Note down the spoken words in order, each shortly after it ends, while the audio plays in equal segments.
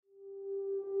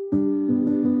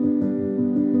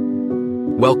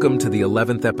Welcome to the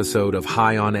 11th episode of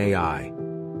High on AI.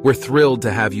 We're thrilled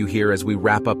to have you here as we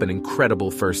wrap up an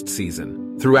incredible first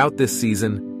season. Throughout this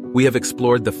season, we have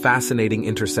explored the fascinating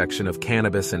intersection of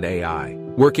cannabis and AI.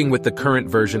 Working with the current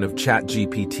version of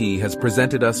ChatGPT has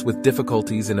presented us with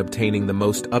difficulties in obtaining the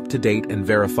most up-to-date and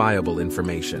verifiable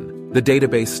information. The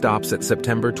database stops at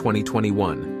September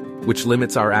 2021, which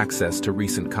limits our access to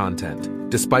recent content.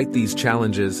 Despite these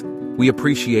challenges, we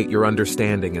appreciate your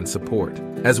understanding and support.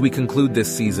 As we conclude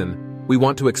this season, we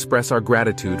want to express our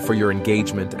gratitude for your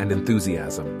engagement and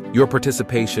enthusiasm. Your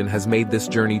participation has made this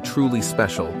journey truly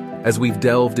special as we've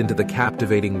delved into the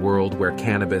captivating world where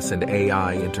cannabis and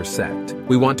AI intersect.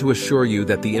 We want to assure you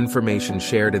that the information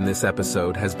shared in this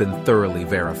episode has been thoroughly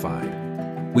verified.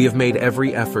 We have made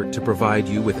every effort to provide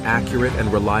you with accurate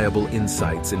and reliable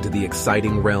insights into the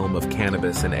exciting realm of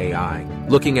cannabis and AI.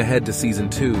 Looking ahead to Season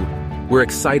 2, we're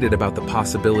excited about the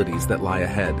possibilities that lie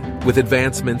ahead. With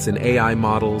advancements in AI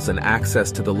models and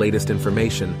access to the latest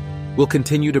information, we'll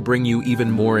continue to bring you even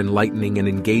more enlightening and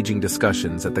engaging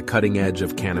discussions at the cutting edge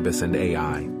of cannabis and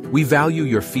AI. We value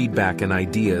your feedback and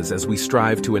ideas as we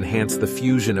strive to enhance the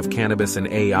fusion of cannabis and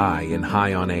AI in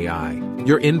High on AI.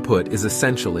 Your input is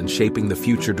essential in shaping the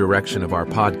future direction of our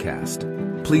podcast.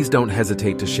 Please don't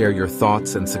hesitate to share your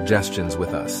thoughts and suggestions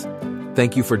with us.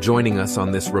 Thank you for joining us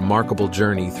on this remarkable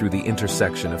journey through the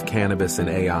intersection of cannabis and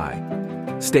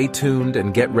AI. Stay tuned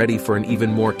and get ready for an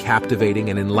even more captivating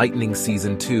and enlightening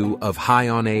Season 2 of High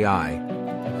on AI.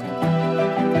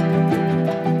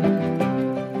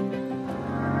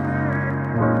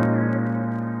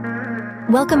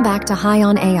 Welcome back to High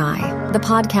on AI, the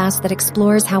podcast that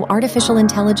explores how artificial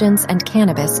intelligence and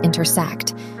cannabis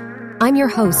intersect. I'm your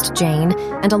host, Jane,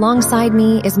 and alongside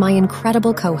me is my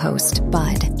incredible co-host,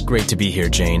 Bud. Great to be here,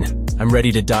 Jane. I'm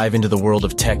ready to dive into the world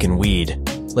of tech and weed.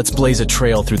 Let's blaze a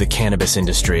trail through the cannabis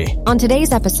industry. On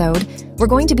today's episode, we're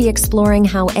going to be exploring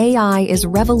how AI is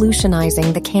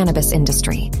revolutionizing the cannabis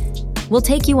industry. We'll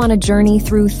take you on a journey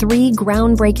through 3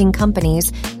 groundbreaking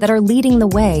companies that are leading the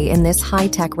way in this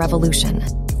high-tech revolution.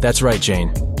 That's right,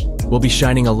 Jane. We'll be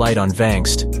shining a light on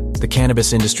Vangst, the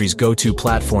cannabis industry's go-to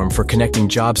platform for connecting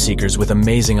job seekers with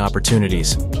amazing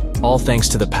opportunities, all thanks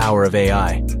to the power of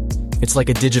AI. It's like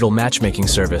a digital matchmaking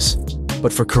service,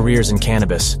 but for careers in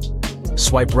cannabis.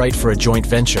 Swipe right for a joint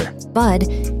venture. Bud,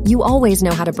 you always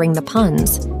know how to bring the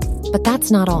puns. But that's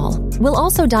not all. We'll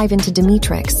also dive into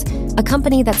Demetrix, a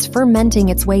company that's fermenting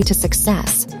its way to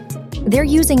success. They're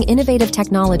using innovative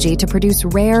technology to produce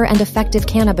rare and effective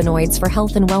cannabinoids for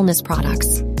health and wellness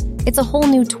products. It's a whole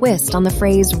new twist on the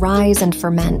phrase rise and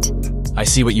ferment. I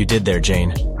see what you did there,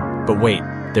 Jane. But wait,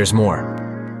 there's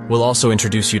more. We'll also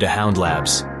introduce you to Hound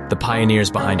Labs, the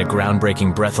pioneers behind a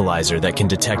groundbreaking breathalyzer that can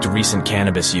detect recent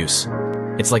cannabis use.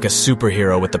 It's like a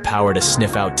superhero with the power to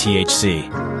sniff out THC.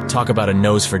 Talk about a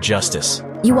nose for justice.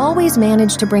 You always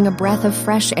manage to bring a breath of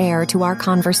fresh air to our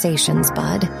conversations,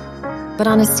 Bud. But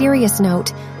on a serious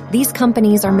note, these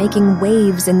companies are making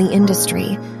waves in the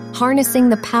industry, harnessing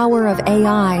the power of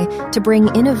AI to bring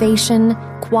innovation,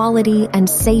 quality, and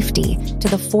safety to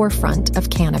the forefront of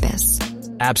cannabis.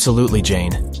 Absolutely,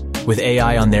 Jane. With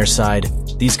AI on their side,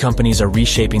 these companies are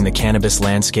reshaping the cannabis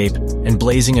landscape and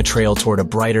blazing a trail toward a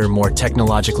brighter, more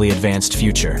technologically advanced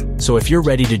future. So if you're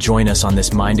ready to join us on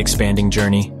this mind-expanding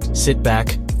journey, sit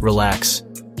back, relax,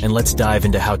 and let's dive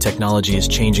into how technology is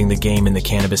changing the game in the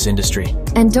cannabis industry.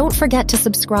 And don't forget to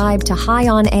subscribe to High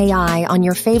on AI on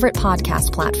your favorite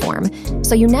podcast platform,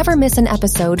 so you never miss an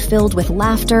episode filled with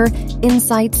laughter,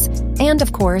 insights, and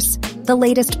of course, the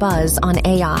latest buzz on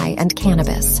AI and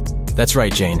cannabis. That's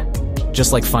right, Jane.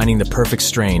 Just like finding the perfect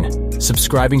strain,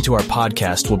 subscribing to our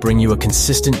podcast will bring you a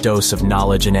consistent dose of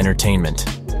knowledge and entertainment.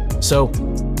 So,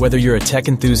 whether you're a tech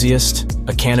enthusiast,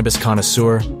 a cannabis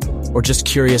connoisseur, or just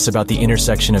curious about the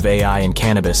intersection of AI and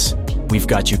cannabis, we've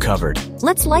got you covered.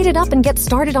 Let's light it up and get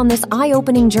started on this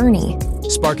eye-opening journey.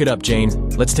 Spark it up, Jane.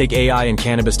 Let's take AI and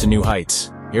cannabis to new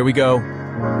heights. Here we go.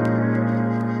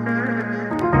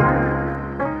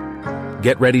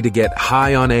 Get ready to get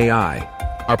high on AI.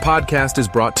 Our podcast is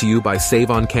brought to you by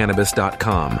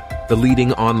SaveOnCannabis.com, the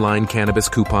leading online cannabis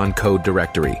coupon code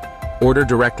directory. Order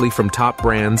directly from top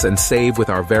brands and save with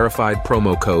our verified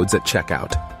promo codes at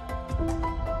checkout.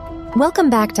 Welcome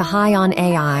back to High on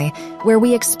AI, where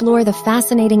we explore the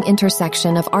fascinating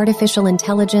intersection of artificial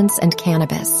intelligence and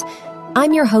cannabis.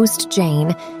 I'm your host,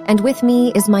 Jane, and with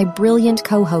me is my brilliant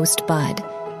co-host, Bud.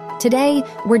 Today,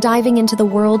 we're diving into the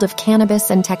world of cannabis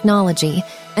and technology,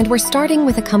 and we're starting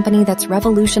with a company that's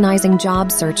revolutionizing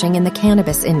job searching in the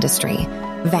cannabis industry,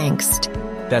 Vangst.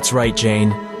 That's right,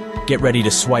 Jane. Get ready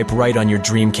to swipe right on your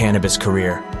dream cannabis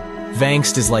career.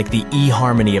 Vangst is like the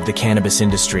eHarmony of the cannabis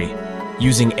industry.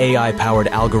 using AI-powered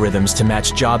algorithms to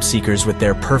match job seekers with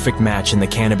their perfect match in the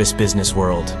cannabis business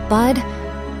world. Bud,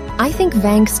 I think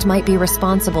Vangst might be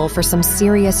responsible for some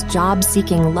serious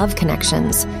job-seeking love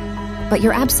connections. But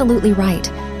you're absolutely right.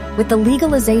 With the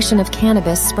legalization of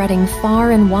cannabis spreading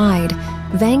far and wide,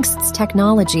 Vangst's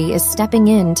technology is stepping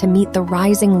in to meet the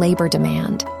rising labor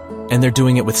demand. And they're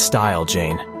doing it with style,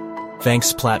 Jane.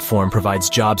 Vangst's platform provides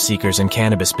job seekers and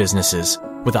cannabis businesses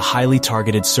with a highly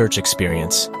targeted search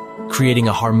experience, creating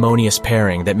a harmonious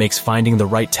pairing that makes finding the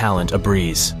right talent a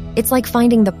breeze. It's like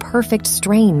finding the perfect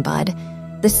strain, Bud.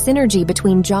 The synergy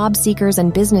between job seekers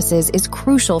and businesses is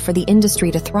crucial for the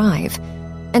industry to thrive.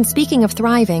 And speaking of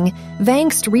thriving,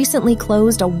 Vangst recently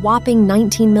closed a whopping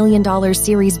 $19 million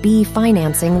Series B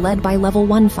financing led by Level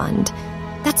 1 Fund.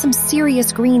 That's some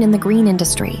serious green in the green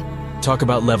industry. Talk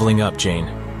about leveling up, Jane.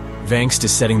 Vangst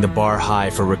is setting the bar high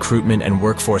for recruitment and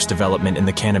workforce development in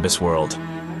the cannabis world.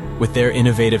 With their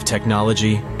innovative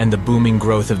technology and the booming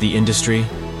growth of the industry,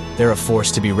 they're a force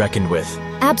to be reckoned with.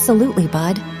 Absolutely,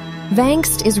 Bud.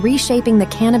 Vangst is reshaping the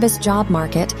cannabis job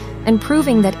market and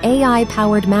proving that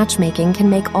AI-powered matchmaking can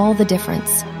make all the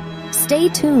difference. Stay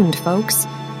tuned, folks,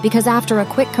 because after a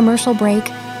quick commercial break,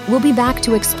 we'll be back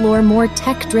to explore more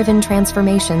tech-driven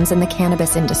transformations in the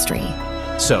cannabis industry.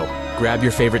 So, grab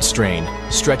your favorite strain,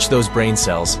 stretch those brain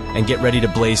cells, and get ready to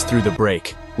blaze through the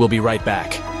break. We'll be right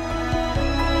back.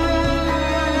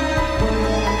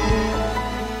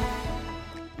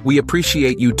 We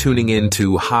appreciate you tuning in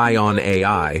to High on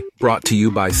AI, brought to you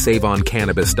by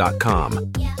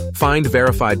SaveOnCannabis.com. Find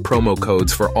verified promo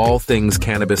codes for all things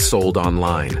cannabis sold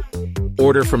online.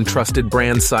 Order from trusted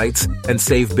brand sites and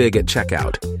save big at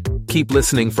checkout. Keep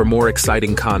listening for more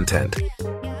exciting content.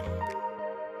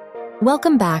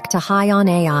 Welcome back to High on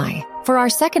AI. For our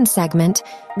second segment,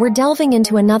 we're delving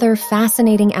into another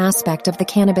fascinating aspect of the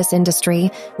cannabis industry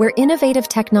where innovative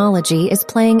technology is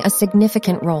playing a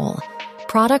significant role: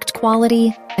 product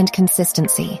quality and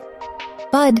consistency.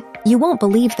 Bud, you won't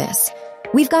believe this.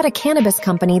 We've got a cannabis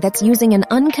company that's using an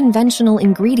unconventional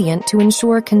ingredient to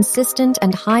ensure consistent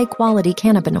and high-quality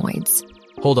cannabinoids.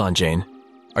 Hold on, Jane.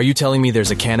 Are you telling me there's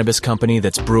a cannabis company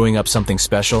that's brewing up something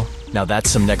special? Now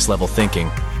that's some next-level thinking.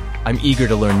 I'm eager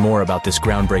to learn more about this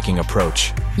groundbreaking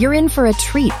approach. You're in for a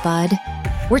treat, Bud.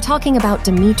 We're talking about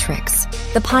Demetrix,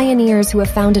 the pioneers who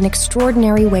have found an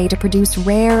extraordinary way to produce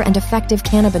rare and effective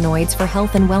cannabinoids for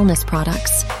health and wellness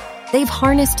products. They've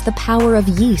harnessed the power of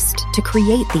yeast to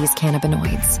create these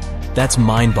cannabinoids. That's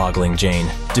mind-boggling, Jane.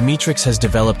 Demetrix has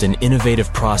developed an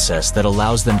innovative process that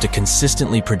allows them to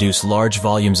consistently produce large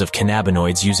volumes of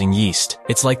cannabinoids using yeast.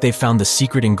 It's like they've found the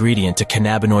secret ingredient to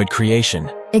cannabinoid creation.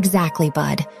 Exactly,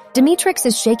 Bud. Demetrix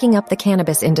is shaking up the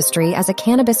cannabis industry as a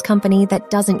cannabis company that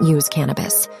doesn't use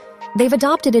cannabis. They've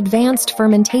adopted advanced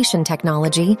fermentation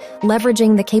technology,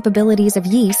 leveraging the capabilities of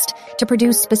yeast to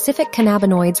produce specific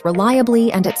cannabinoids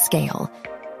reliably and at scale.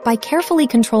 By carefully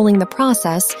controlling the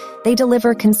process, they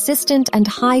deliver consistent and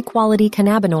high-quality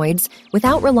cannabinoids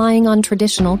without relying on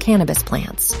traditional cannabis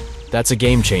plants. That's a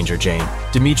game changer, Jane.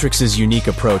 Demetrix's unique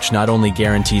approach not only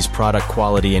guarantees product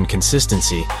quality and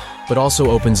consistency, but also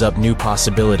opens up new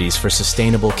possibilities for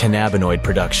sustainable cannabinoid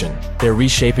production. They're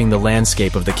reshaping the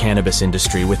landscape of the cannabis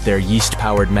industry with their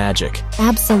yeast-powered magic.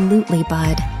 Absolutely,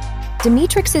 Bud.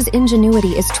 Demetrix's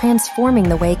ingenuity is transforming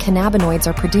the way cannabinoids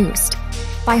are produced.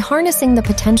 By harnessing the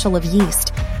potential of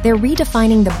yeast, they're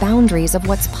redefining the boundaries of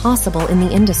what's possible in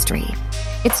the industry.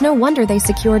 It's no wonder they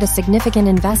secured a significant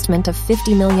investment of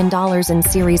 $50 million in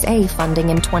Series A funding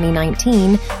in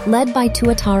 2019, led by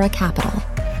Tuatara Capital.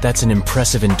 That's an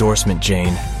impressive endorsement,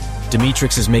 Jane.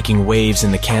 Demetrix is making waves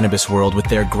in the cannabis world with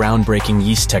their groundbreaking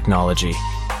yeast technology.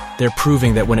 They're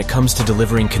proving that when it comes to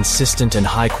delivering consistent and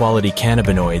high-quality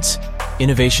cannabinoids,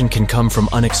 innovation can come from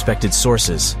unexpected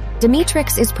sources.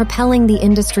 Demetrix is propelling the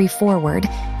industry forward,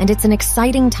 and it's an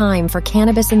exciting time for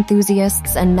cannabis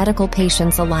enthusiasts and medical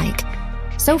patients alike.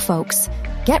 So folks,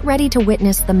 get ready to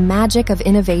witness the magic of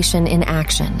innovation in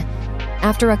action.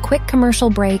 After a quick commercial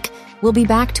break, we'll be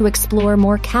back to explore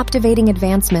more captivating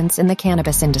advancements in the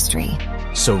cannabis industry.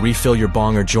 So refill your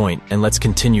bong or joint, and let's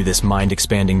continue this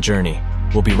mind-expanding journey.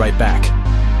 We'll be right back.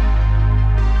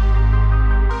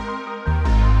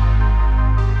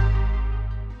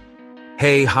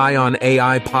 Hey, High on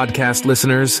AI podcast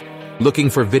listeners. Looking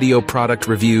for video product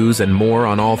reviews and more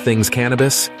on all things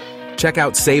cannabis? Check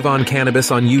out Save on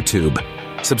Cannabis on YouTube.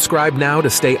 Subscribe now to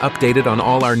stay updated on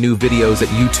all our new videos at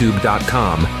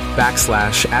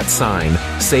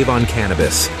youtube.com/@Save on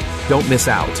Cannabis. Don't miss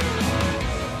out.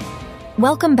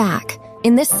 Welcome back.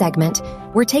 In this segment,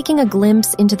 we're taking a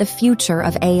glimpse into the future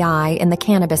of AI in the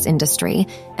cannabis industry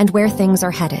and where things are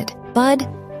headed. Bud,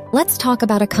 let's talk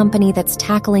about a company that's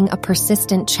tackling a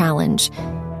persistent challenge: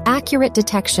 accurate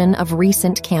detection of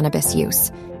recent cannabis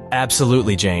use.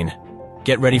 Absolutely, Jane.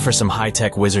 Get ready for some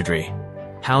high-tech wizardry.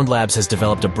 Hound Labs has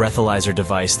developed a breathalyzer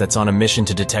device that's on a mission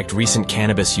to detect recent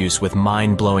cannabis use with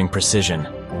mind-blowing precision.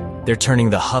 They're turning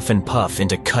the huff and puff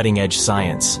into cutting-edge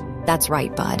science. That's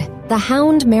right, bud. The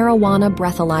Hound Marijuana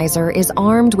Breathalyzer is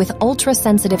armed with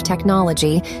ultra-sensitive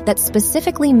technology that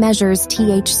specifically measures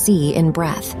THC in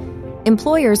breath.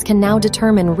 Employers can now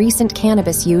determine recent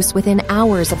cannabis use within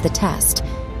hours of the test.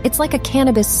 It's like a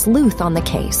cannabis sleuth on the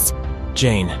case.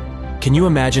 Jane, can you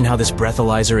imagine how this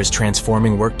breathalyzer is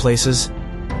transforming workplaces?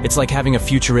 It's like having a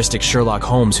futuristic Sherlock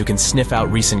Holmes who can sniff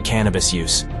out recent cannabis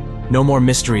use. No more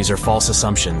mysteries or false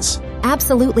assumptions.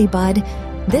 Absolutely, bud.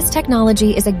 This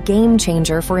technology is a game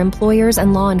changer for employers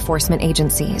and law enforcement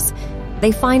agencies.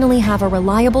 They finally have a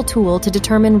reliable tool to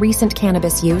determine recent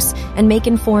cannabis use and make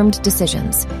informed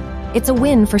decisions. It's a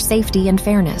win for safety and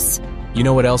fairness. You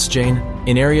know what else, Jane?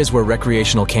 In areas where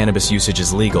recreational cannabis usage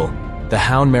is legal, the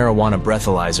Hound Marijuana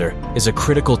Breathalyzer is a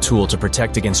critical tool to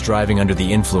protect against driving under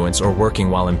the influence or working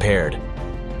while impaired.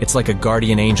 It's like a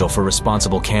guardian angel for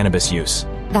responsible cannabis use.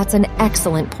 That's an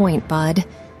excellent point, bud.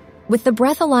 With the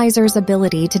breathalyzer's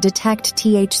ability to detect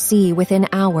THC within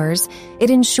hours, it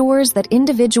ensures that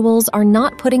individuals are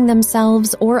not putting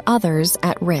themselves or others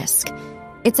at risk.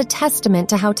 It's a testament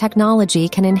to how technology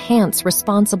can enhance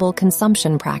responsible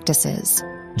consumption practices.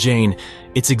 Jane,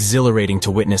 it's exhilarating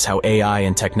to witness how AI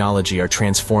and technology are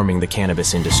transforming the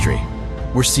cannabis industry.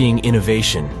 We're seeing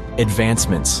innovation,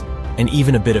 advancements, and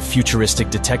even a bit of futuristic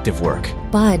detective work.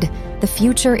 Bud, the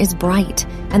future is bright,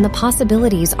 and the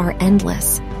possibilities are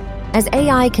endless. As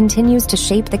AI continues to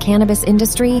shape the cannabis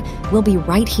industry, we'll be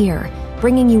right here,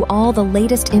 bringing you all the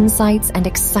latest insights and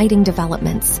exciting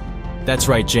developments. That's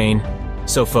right, Jane.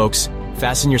 So folks,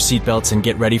 fasten your seatbelts and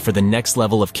get ready for the next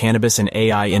level of cannabis and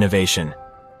AI innovation.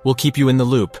 We'll keep you in the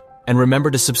loop, and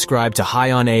remember to subscribe to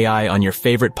High on AI on your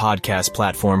favorite podcast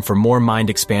platform for more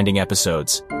mind-expanding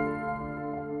episodes.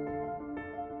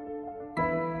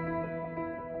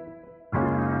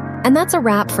 And that's a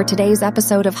wrap for today's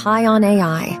episode of High on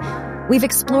AI. We've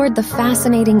explored the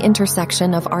fascinating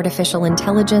intersection of artificial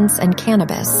intelligence and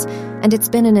cannabis, and it's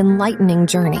been an enlightening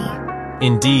journey.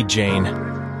 Indeed, Jane.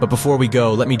 But before we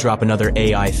go, let me drop another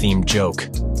AI-themed joke.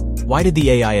 Why did the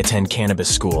AI attend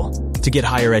cannabis school? To get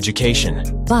higher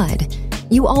education. Bud,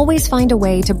 you always find a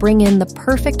way to bring in the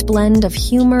perfect blend of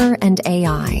humor and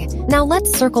AI. Now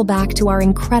let's circle back to our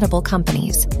incredible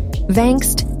companies.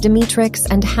 Vangst, Demetrix,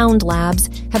 and Hound Labs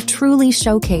have truly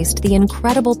showcased the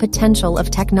incredible potential of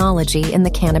technology in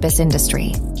the cannabis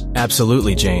industry.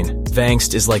 Absolutely, Jane.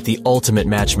 Vangst is like the ultimate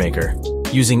matchmaker,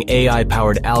 using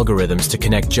AI-powered algorithms to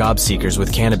connect job seekers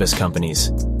with cannabis companies.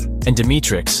 And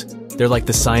Demetrix, they're like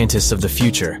the scientists of the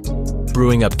future,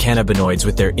 brewing up cannabinoids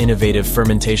with their innovative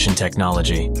fermentation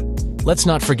technology. Let's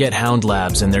not forget Hound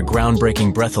Labs and their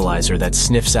groundbreaking breathalyzer that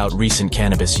sniffs out recent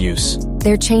cannabis use.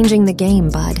 They're changing the game,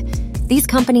 bud. These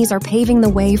companies are paving the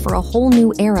way for a whole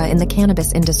new era in the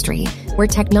cannabis industry, where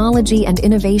technology and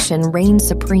innovation reign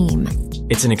supreme.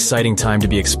 It's an exciting time to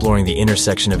be exploring the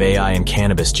intersection of AI and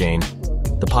cannabis, Jane.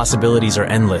 The possibilities are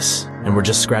endless, and we're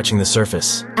just scratching the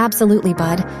surface. Absolutely,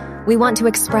 bud. We want to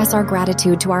express our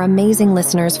gratitude to our amazing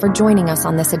listeners for joining us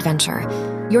on this adventure.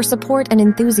 Your support and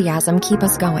enthusiasm keep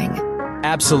us going.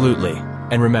 Absolutely.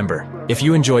 And remember, if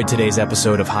you enjoyed today's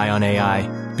episode of High on AI,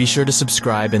 be sure to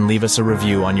subscribe and leave us a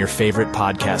review on your favorite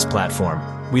podcast platform.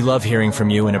 We love hearing from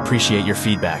you and appreciate your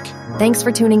feedback. Thanks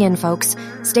for tuning in, folks.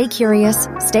 Stay curious,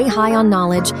 stay high on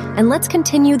knowledge, and let's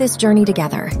continue this journey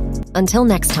together. Until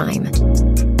next time.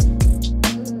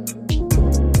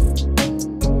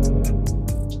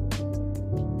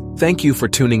 Thank you for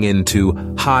tuning in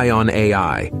to High on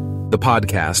AI, the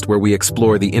podcast where we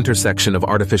explore the intersection of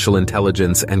artificial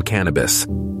intelligence and cannabis.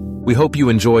 We hope you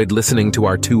enjoyed listening to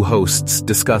our two hosts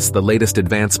discuss the latest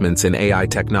advancements in AI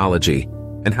technology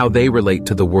and how they relate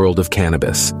to the world of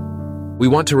cannabis. We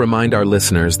want to remind our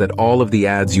listeners that all of the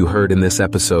ads you heard in this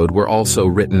episode were also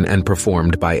written and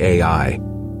performed by AI.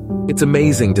 It's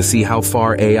amazing to see how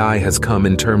far AI has come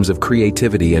in terms of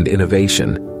creativity and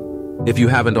innovation. If you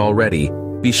haven't already,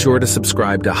 be sure to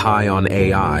subscribe to High on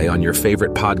AI on your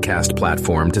favorite podcast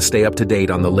platform to stay up to date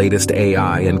on the latest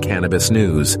AI and cannabis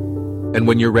news. And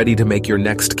when you're ready to make your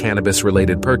next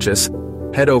cannabis-related purchase,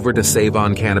 head over to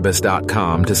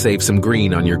SaveOnCannabis.com to save some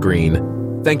green on your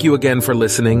green. Thank you again for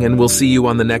listening, and we'll see you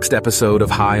on the next episode of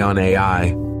High on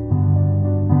AI.